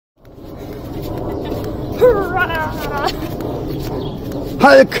Hulk!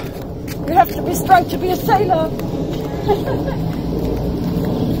 You have to be strong to be a sailor.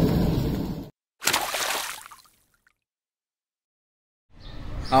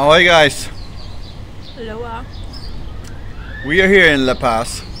 Ahoy guys! Aloha. We are here in La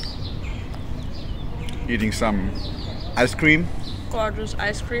Paz eating some ice cream, Gorgeous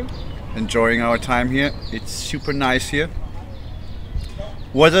ice cream. enjoying our time here. It's super nice here.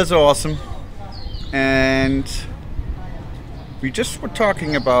 Weather's awesome, and we just were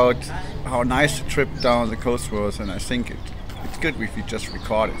talking about how nice the trip down the coast was, and I think it's good if we just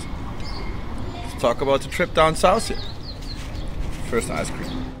record it. Let's talk about the trip down south here. First ice cream.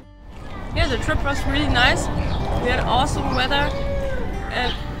 Yeah, the trip was really nice. We had awesome weather,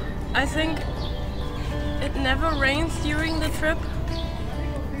 and I think it never rains during the trip.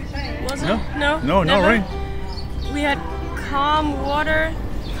 Was it? No, No, no rain. We had calm water,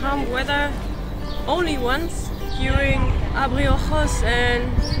 calm weather only once during Abriojos and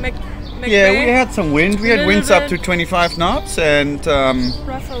Yeah, we had some wind. We had winds up to 25 knots, and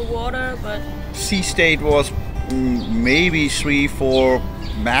rougher water, but sea state was maybe 3, 4,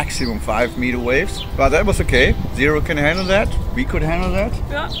 maximum 5 meter waves. But that was okay. Zero can handle that. We could handle that.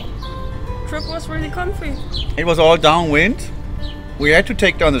 yeah, trip was really comfy. It was all downwind. We had to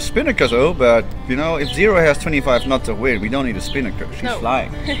take down the spinnaker though, but you know, if Zero has 25 knots of wind, we don't need a spinnaker. She's No.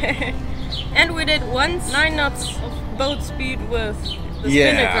 flying. And we did once 9 knots of boat speed with the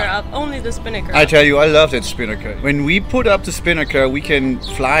Yeah. spinnaker up, only the spinnaker I up. tell you, I love that spinnaker. When we put up the spinnaker, we can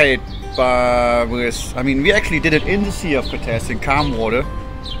fly it with, I mean, we actually did it in the Sea of Cortez in calm water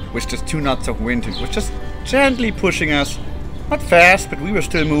with just 2 knots of wind. It was just gently pushing us. Not fast, but we were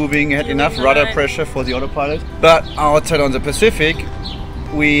still moving, had enough rudder pressure for the autopilot. But outside on the Pacific,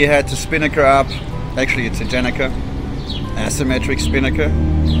 we had the spinnaker up. Actually, it's a Jenica, asymmetric spinnaker.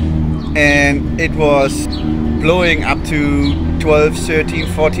 And it was blowing up to 12, 13,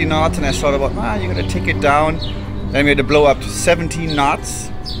 14 knots. And I thought about, you gotta take it down. Then we had to blow up to 17 knots,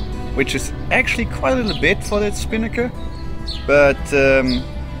 which is actually quite a little bit for that spinnaker. But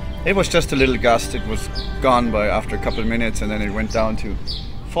it was just a little gust. It was gone by after a couple of minutes, and then it went down to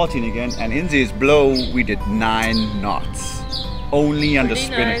 14 again. And in this blow, we did 9 knots, only on the Pretty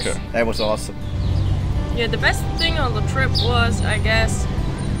spinnaker. nice. That was awesome. Yeah, the best thing on the trip was, I guess,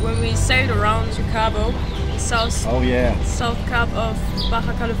 when we sailed around to Cabo, south Oh yeah! cap of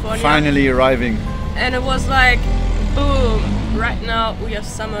Baja California. Finally arriving. And it was like, boom, right now we have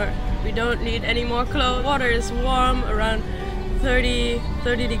summer. We don't need any more clothes. Water is warm, around 30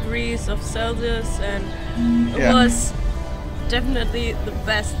 degrees of Celsius, and it Yeah. was definitely the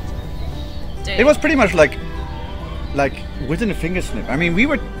best day. It was pretty much like within a finger snip. I mean, we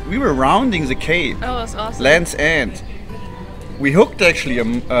were rounding the cape, That was awesome. Land's End. We hooked actually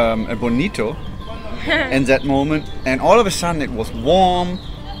a bonito in that moment, and all of a sudden it was warm.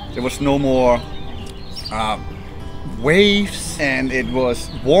 There was no more waves, and it was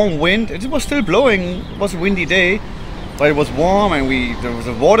warm wind. It was still blowing. It was a windy day, but it was warm, and there was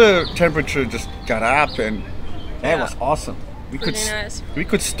a water temperature just got up, and that Yeah. was awesome. Nice. We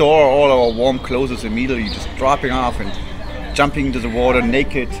could store all our warm clothes immediately, just dropping off and jumping into the water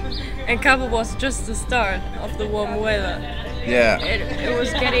naked. And Cabo was just the start of the warm weather. Yeah. It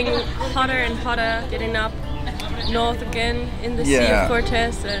was getting hotter and hotter, getting up north again in the Sea Yeah. of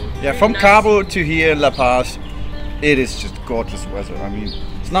Cortez. And Yeah, really from nice. Cabo to here in La Paz, it is just gorgeous weather. I mean,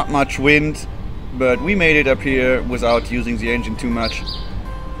 it's not much wind, but we made it up here without using the engine too much,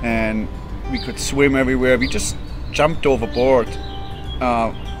 and we could swim everywhere. We just jumped overboard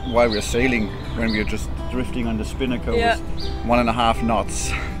while we were sailing, when we were just drifting on the spinnaker Yeah. with 1.5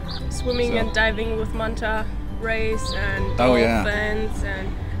 knots. Swimming So- and diving with manta rays and Oh, yeah. dolphins, and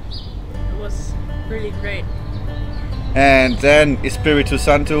it was really great. And then Espiritu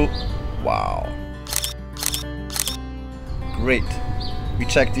Santo, wow. Great. We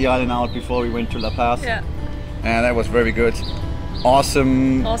checked the island out before we went to La Paz, Yeah, and that was very good.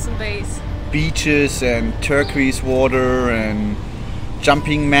 Awesome awesome base. beaches and turquoise water and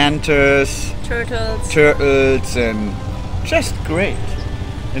jumping mantas, Turtles. and just great.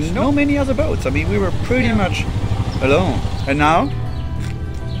 And no many other boats. I mean, we were pretty much alone. And now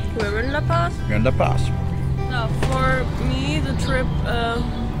We're in La Paz. we're in La Paz. Now, for me, the trip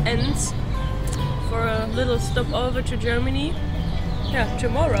ends for a little stopover to Germany. Yeah,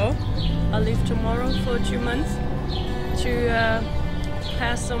 tomorrow. I'll leave tomorrow for 2 months to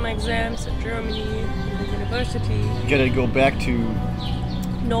pass some exams at Germany, in the university, Gotta go back to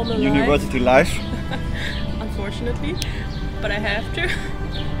normal university life. life, unfortunately, but I have to.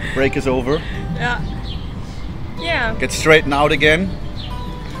 Break is over. Yeah. Yeah. Get straightened out again.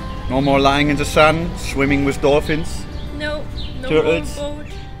 No more lying in the sun, swimming with dolphins. No, no Turtles. more boat.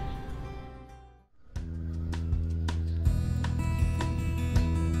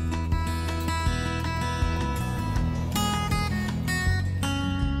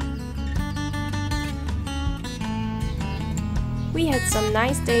 We had some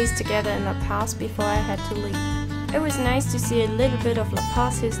nice days together in La Paz before I had to leave. It was nice to see a little bit of La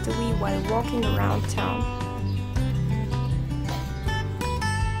Paz history while walking around town.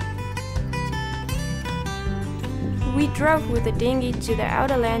 We drove with the dinghy to the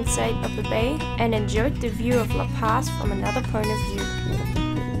outer land side of the bay and enjoyed the view of La Paz from another point of view.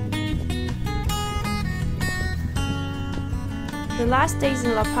 The last days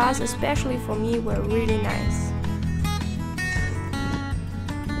in La Paz, especially for me, were really nice.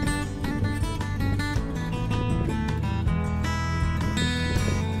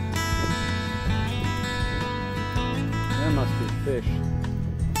 There must be fish.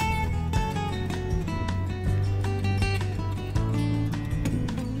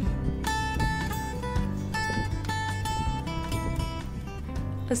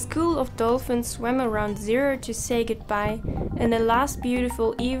 A school of dolphins swam around Zero to say goodbye, and the last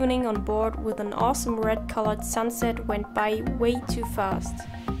beautiful evening on board with an awesome red-colored sunset went by way too fast.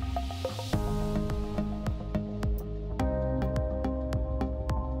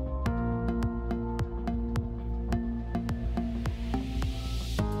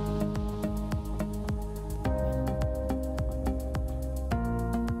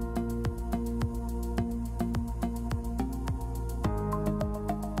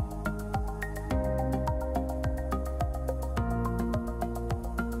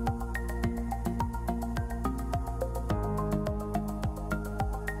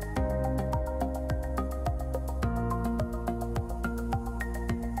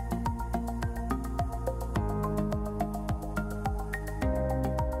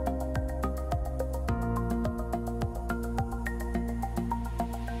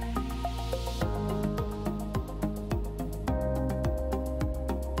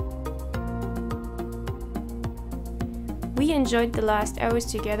 We enjoyed the last hours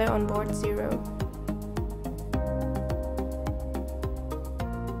together on board Zero.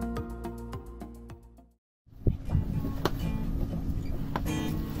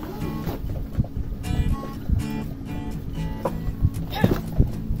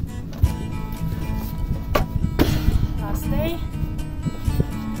 Last day.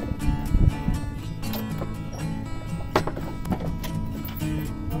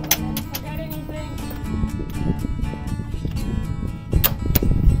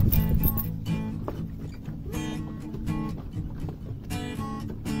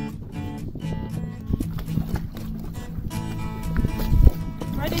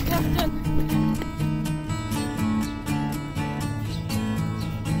 Ready, Captain?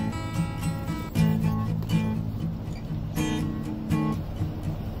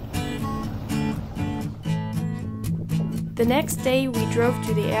 The next day we drove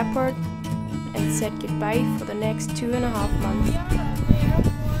to the airport and said goodbye for the next 2.5 months.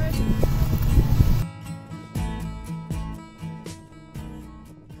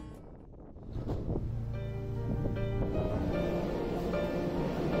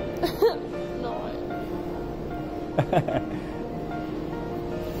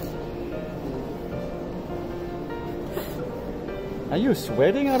 Are you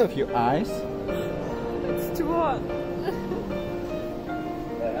sweating out of your eyes? It's too hot.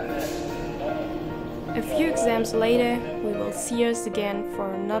 A few exams later, we will see us again for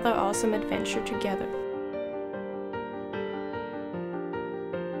another awesome adventure together.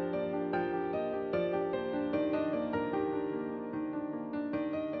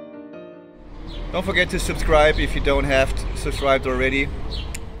 Don't forget to subscribe if you don't have subscribed already.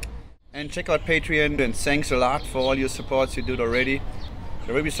 And check out Patreon, and thanks a lot for all your supports you did already.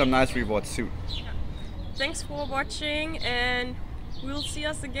 There will be some nice rewards soon. Thanks for watching, and we'll see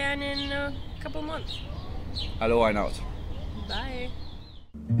us again in a couple months. Aloha and out. Bye.